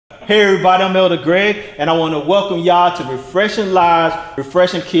Hey everybody, I'm Elder Greg, and I want to welcome y'all to Refreshing Lives,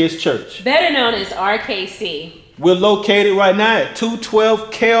 Refreshing Kids Church. Better known as RKC. We're located right now at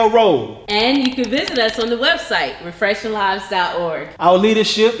 212 Kell Road. And you can visit us on the website, refreshinglives.org. Our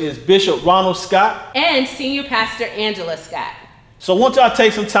leadership is Bishop Ronald Scott and Senior Pastor Angela Scott. So I want y'all to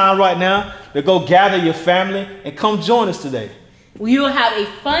take some time right now to go gather your family and come join us today. We will have a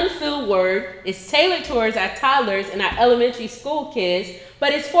fun-filled word. It's tailored towards our toddlers and our elementary school kids,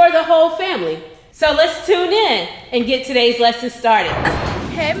 but it's for the whole family. So let's tune in and get today's lesson started.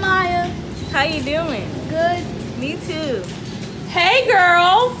 Hey Maya, how you doing? Good, me too. Hey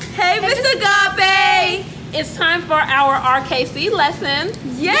girls. Hey Mr. Agape. It's time for our RKC lesson.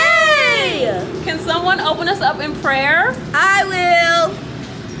 Yay! Can someone open us up in prayer? I will.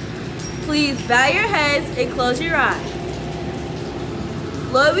 Please bow your heads and close your eyes.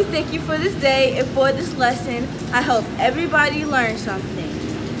 Lord, we thank you for this day and for this lesson. I hope everybody learned something.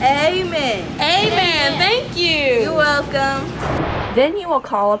 Amen. Amen. Thank you. You're welcome. Then you will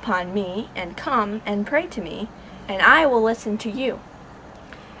call upon me and come and pray to me, and I will listen to you.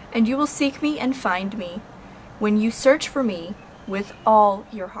 And you will seek me and find me when you search for me with all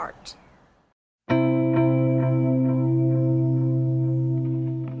your heart.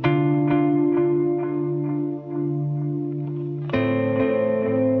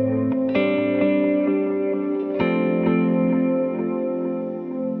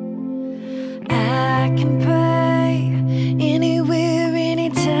 I can pray anywhere, any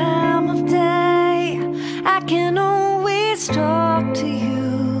time of day. I can always talk to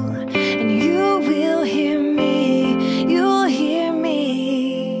you, and you will hear me, you'll hear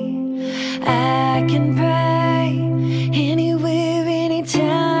me. I can pray anywhere, any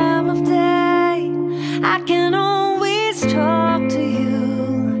time of day. I can always talk to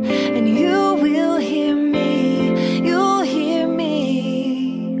you, and you will hear me, you'll hear me.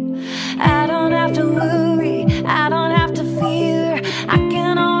 I don't have to worry, I don't have to fear. I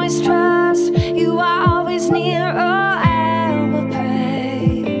can always trust you are always near. Oh, I will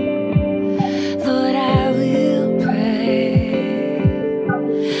pray, Lord, I will pray.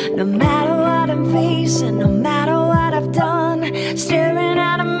 No matter what I'm facing, no matter what I've done, staring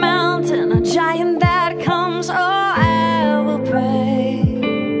at a mountain, a giant that comes. Oh, I will pray,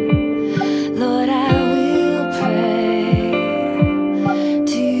 Lord, I will pray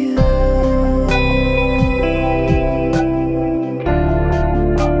to you.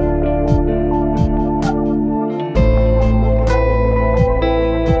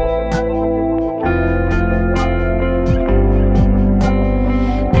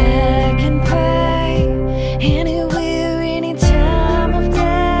 I can pray anywhere, any time of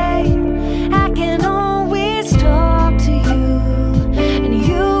day. I can always talk to you, and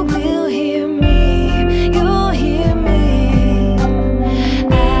you will hear me, you'll hear me.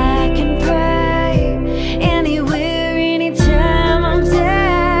 I can pray anywhere, any time of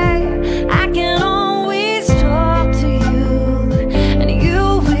day. I can always talk to you, and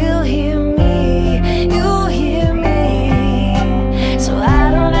you will hear me, you'll hear me. So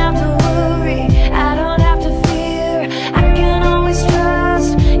I don't have to worry, I don't have to fear. I can always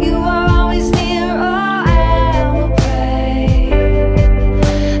trust you are always near. Oh, I will pray,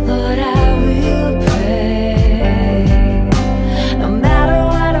 Lord, I will pray. No matter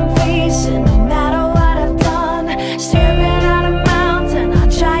what I'm facing, no matter what I've done, staring at a mountain, a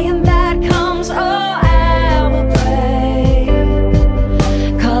giant that comes. Oh, I will pray,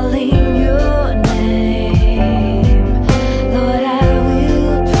 calling your name. Lord, I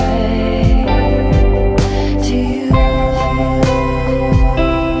will pray to you.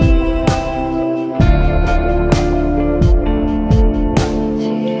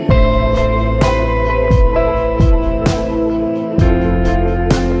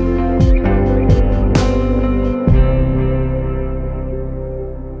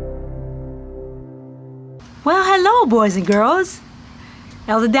 Well, hello, boys and girls.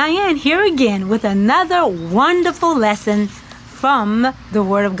 Elder Diane here again with another wonderful lesson from the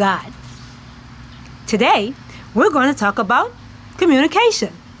Word of God. Today, we're going to talk about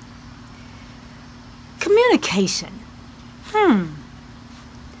communication. Communication.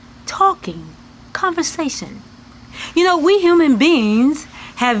 Talking, conversation. You know, we human beings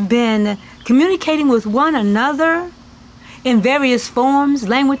have been communicating with one another in various forms,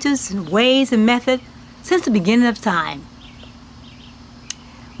 languages, and ways and methods since the beginning of time.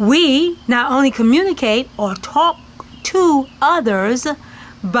 We not only communicate or talk to others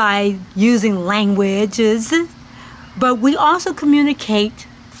by using languages, but we also communicate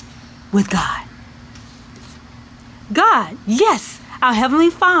with God. God, yes, our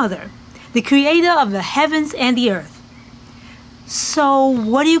Heavenly Father, the creator of the heavens and the earth. So,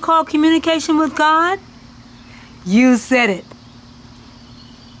 what do you call communication with God? You said it.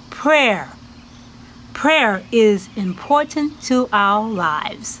 Prayer. Prayer is important to our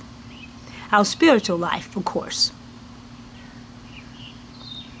lives. Our spiritual life, of course.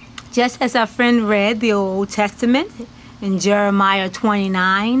 Just as our friend read the Old Testament in Jeremiah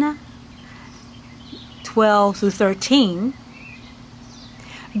 29, 12 through 13,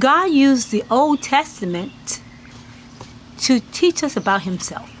 God used the Old Testament to teach us about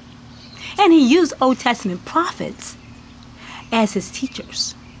himself. And he used Old Testament prophets as his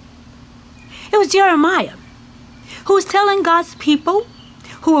teachers. It was Jeremiah who was telling God's people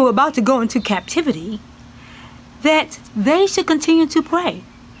who were about to go into captivity that they should continue to pray,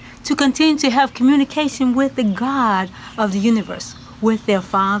 to continue to have communication with the God of the universe, with their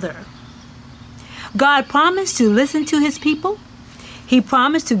Father. God promised to listen to his people. He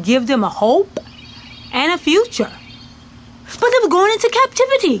promised to give them a hope and a future. But they were going into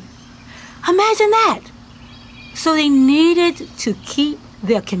captivity. Imagine that. So they needed to keep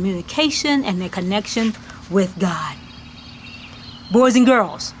their communication and their connection with God. Boys and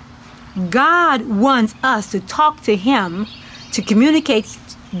girls, God wants us to talk to him, to communicate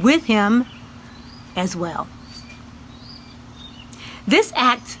with him as well. This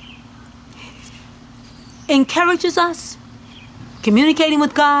act encourages us, communicating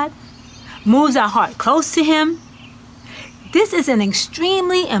with God, moves our heart close to him. This is an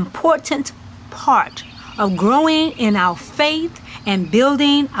extremely important part of growing in our faith and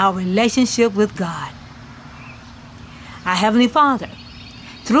building our relationship with God. Our Heavenly Father,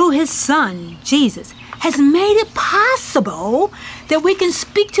 through his Son, Jesus, has made it possible that we can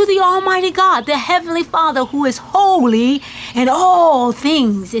speak to the Almighty God, the Heavenly Father, who is holy in all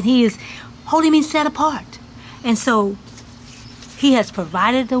things, and he is holy means set apart. And so he has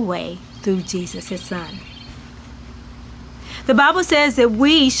provided the way through Jesus, his Son. The Bible says that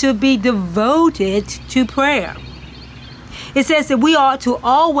we should be devoted to prayer. It says that we ought to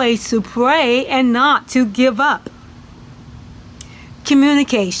always to pray and not to give up.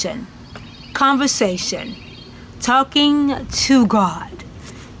 Communication, conversation, talking to God,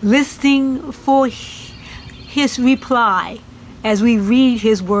 listening for his reply as we read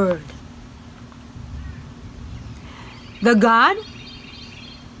his word. The God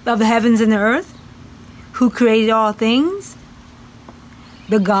of the heavens and the earth, who created all things,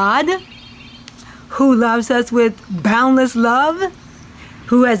 the God who loves us with boundless love,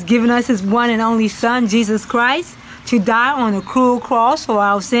 who has given us his one and only Son, Jesus Christ, to die on a cruel cross for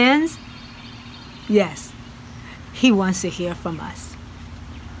our sins. Yes, he wants to hear from us.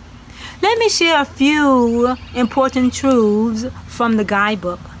 Let me share a few important truths from the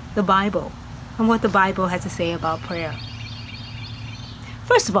guidebook, the Bible, and what the Bible has to say about prayer.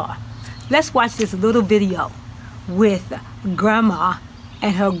 First of all, let's watch this little video with Grandma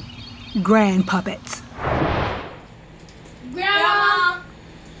and her grand puppets. Grandma,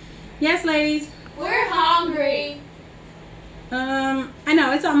 Yes, ladies. we're hungry. I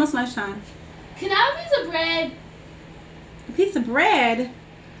know, it's almost lunchtime. Can I have a piece of bread? A piece of bread?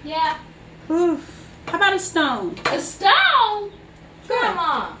 Yeah. Oof. How about a stone? A stone?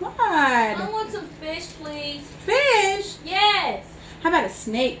 Grandma, What? I want some fish, please. Fish? Yes. How about a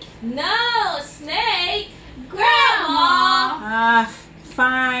snake? No, a snake. Grandma.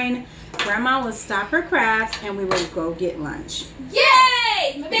 Fine. Grandma will stop her crafts and we will go get lunch.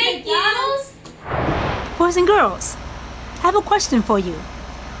 Yay! McDonald's? Boys and girls, I have a question for you.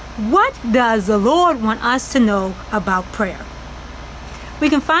 What does the Lord want us to know about prayer? We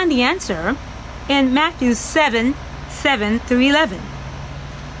can find the answer in Matthew 7 through 11.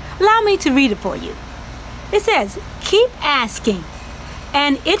 Allow me to read it for you. It says, "Keep asking,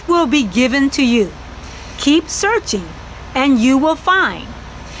 and it will be given to you. Keep searching, and you will find.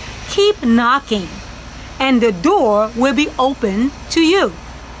 Keep knocking, and the door will be open to you.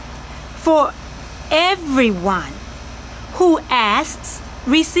 For everyone who asks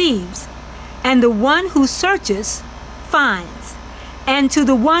receives, and the one who searches finds, and to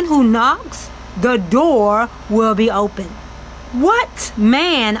the one who knocks the door will be open. What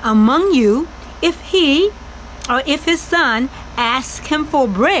man among you, if he or if his son asks him for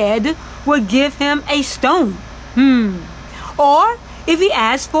bread, will give him a stone? Or if he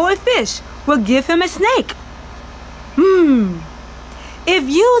asks for a fish, will give him a snake? If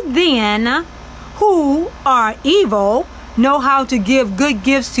you then, who are evil, know how to give good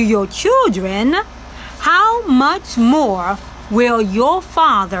gifts to your children, how much more will your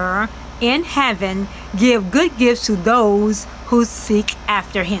Father in heaven give good gifts to those who seek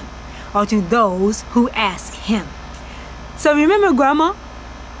after him, or to those who ask him?" So remember, Grandma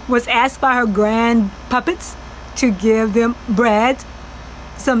was asked by her grand puppets to give them bread,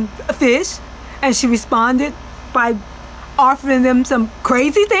 some fish, and she responded by offering them some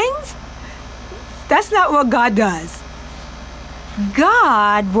crazy things? That's not what God does.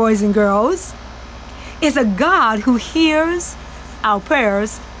 God, boys and girls, is a God who hears our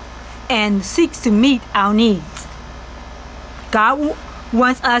prayers and seeks to meet our needs. God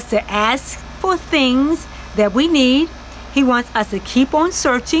wants us to ask for things that we need. He wants us to keep on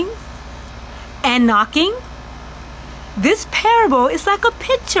searching and knocking. This parable is like a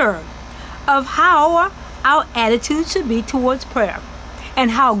picture of how our attitude should be towards prayer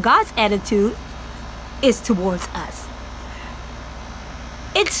and how God's attitude is towards us.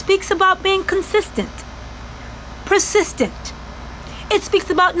 It speaks about being consistent, persistent. It speaks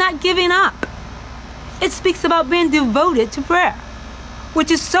about not giving up. It speaks about being devoted to prayer,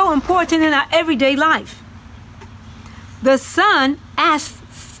 which is so important in our everyday life. The son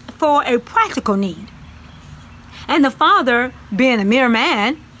asks for a practical need, and the father, being a mere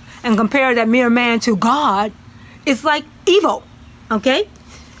man, and compare that mere man to God, is like evil, okay?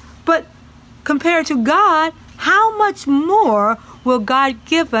 But compared to God, how much more will God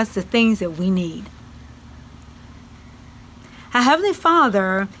give us the things that we need? Our Heavenly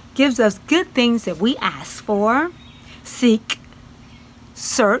Father gives us good things that we ask for, seek,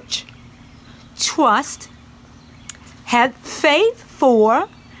 search, trust, have faith for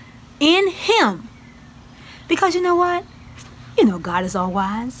in Him. Because you know what? You know God is all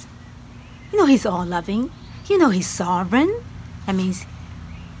wise. You know He's all loving. You know He's sovereign. That means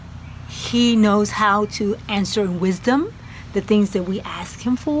He knows how to answer in wisdom the things that we ask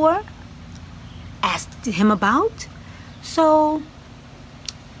Him for, ask Him about. So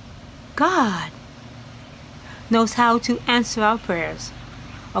God knows how to answer our prayers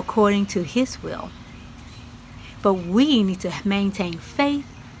according to His will. But we need to maintain faith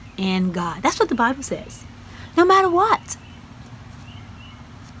in God. That's what the Bible says. No matter what.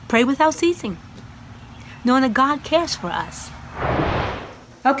 Pray without ceasing, knowing that God cares for us.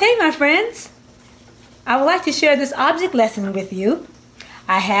 Okay, my friends, I would like to share this object lesson with you.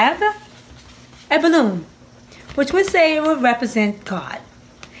 I have a balloon, which would say it would represent God.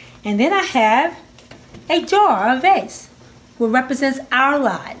 And then I have a jar, a vase, which represents our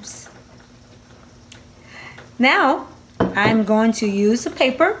lives. Now, I'm going to use a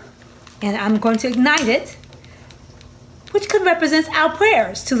paper, and I'm going to ignite it, which could represent our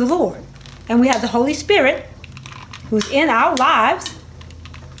prayers to the Lord. And we have the Holy Spirit, who's in our lives.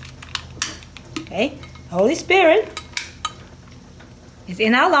 Okay, the Holy Spirit is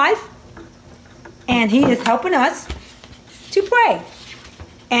in our life, and He is helping us to pray.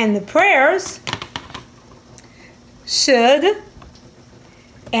 And the prayers should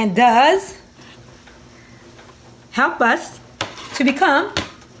and does help us to become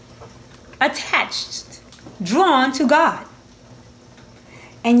attached, drawn to God.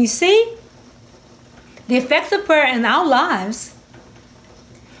 And you see, the effects of prayer in our lives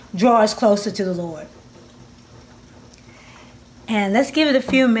draw us closer to the Lord. And let's give it a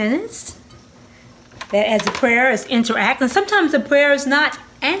few minutes that as the prayer is interacting. Sometimes the prayer is not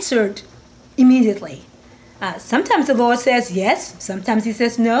answered immediately. Sometimes the Lord says yes, sometimes He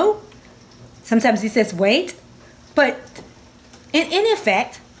says no, sometimes He says wait. But in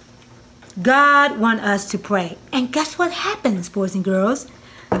effect, God wants us to pray. And guess what happens, boys and girls?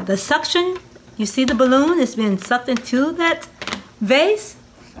 The suction, you see the balloon is being sucked into that vase.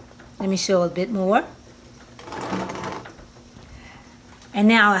 Let me show a bit more. And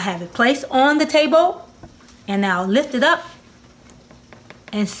now I have it placed on the table. And now lift it up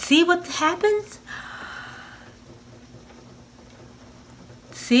and see what happens.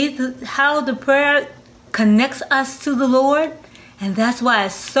 See how the prayer connects us to the Lord? And that's why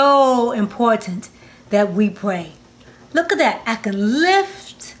it's so important that we pray. Look at that. I can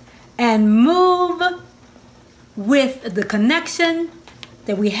lift and move with the connection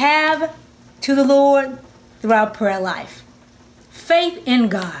that we have to the Lord through our prayer life. Faith in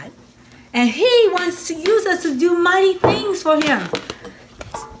God. And He wants to use us to do mighty things for Him.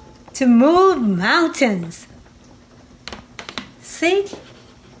 To move mountains. See?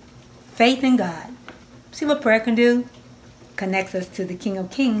 Faith in God. See what prayer can do? Connects us to the King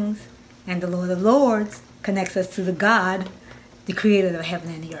of Kings and the Lord of Lords. Connects us to the God, the creator of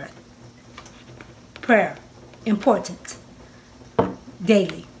heaven and the earth. Prayer. Important.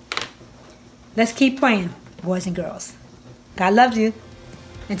 Daily. Let's keep praying, boys and girls. God loves you.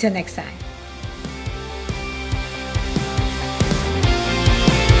 Until next time.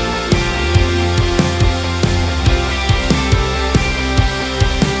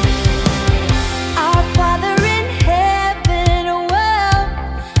 Our Father in heaven, well,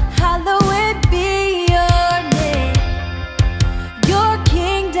 hallowed be your name.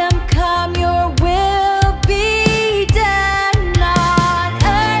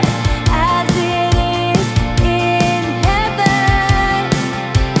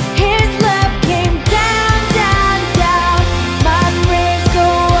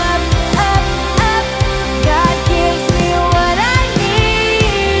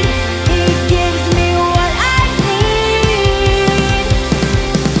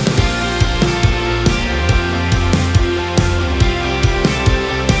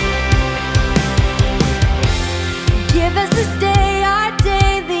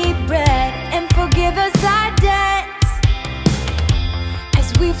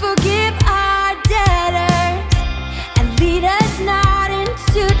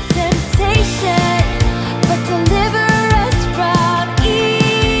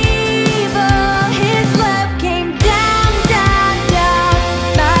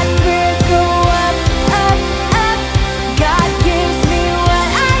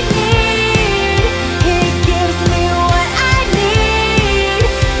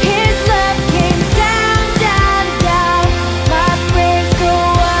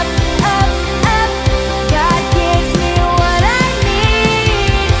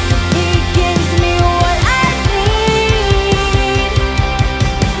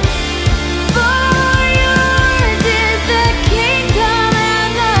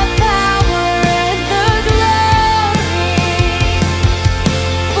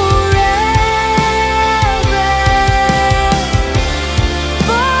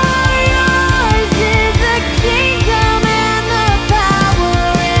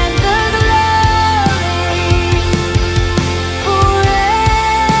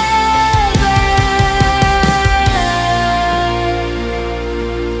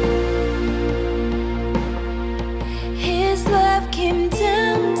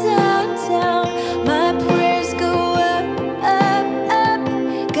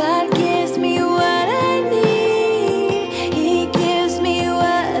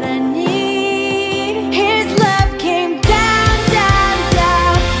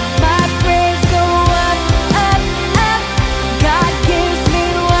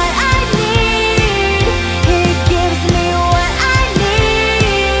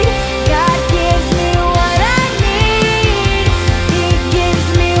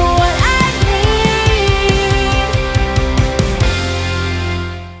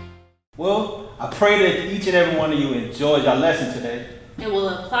 Well, I pray that each and every one of you enjoyed your lesson today. And will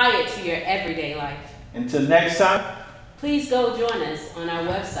apply it to your everyday life. Until next time, please go join us on our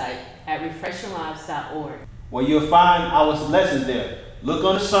website at refreshinglives.org. where you'll find our lessons there. Look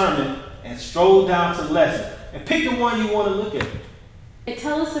on the sermon and stroll down to the lesson and pick the one you want to look at. And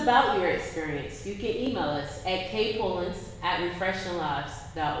tell us about your experience. You can email us at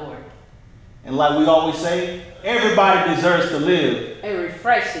kpullins@refreshinglives.org. And like we always say, everybody deserves to live a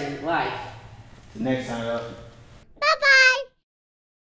refreshing life. Till next time, y'all.